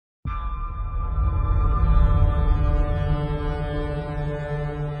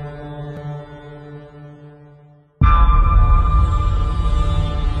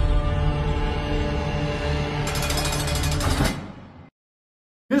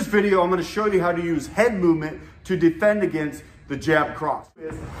video, I'm going to show you how to use head movement to defend against the jab cross.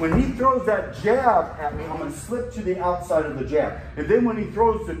 When he throws that jab at me, I'm going to slip to the outside of the jab. And then when he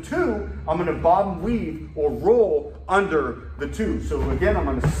throws the two, I'm going to bob and weave or roll under the two. So again, I'm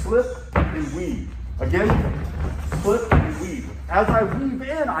going to slip and weave. Again, slip and weave. As I weave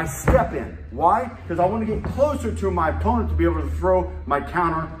in, I step in. Why? Because I want to get closer to my opponent to be able to throw my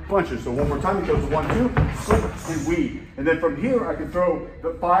counter punches. So one more time, it goes 1, 2, slip and weave. And then from here, I can throw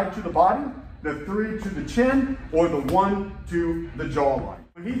the 5 to the body, the 3 to the chin, or the 1 to the jawline.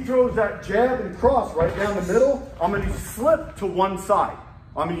 When he throws that jab and cross right down the middle, I'm going to slip to one side.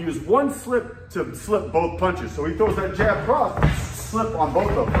 I'm going to use one slip to slip both punches. So he throws that jab cross, slip on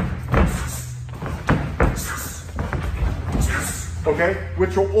both of them. Okay,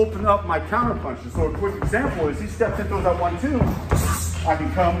 which will open up my counter punches. So a quick example is he steps in, throws that 1, 2, I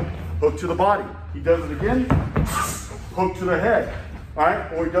can come hook to the body. He does it again, hook to the head. All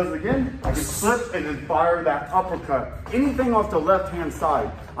right, or he does it again, I can slip and then fire that uppercut. Anything off the left-hand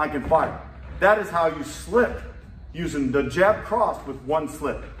side, I can fire. That is how you slip, using the jab cross with one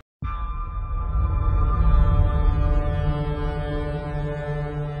slip.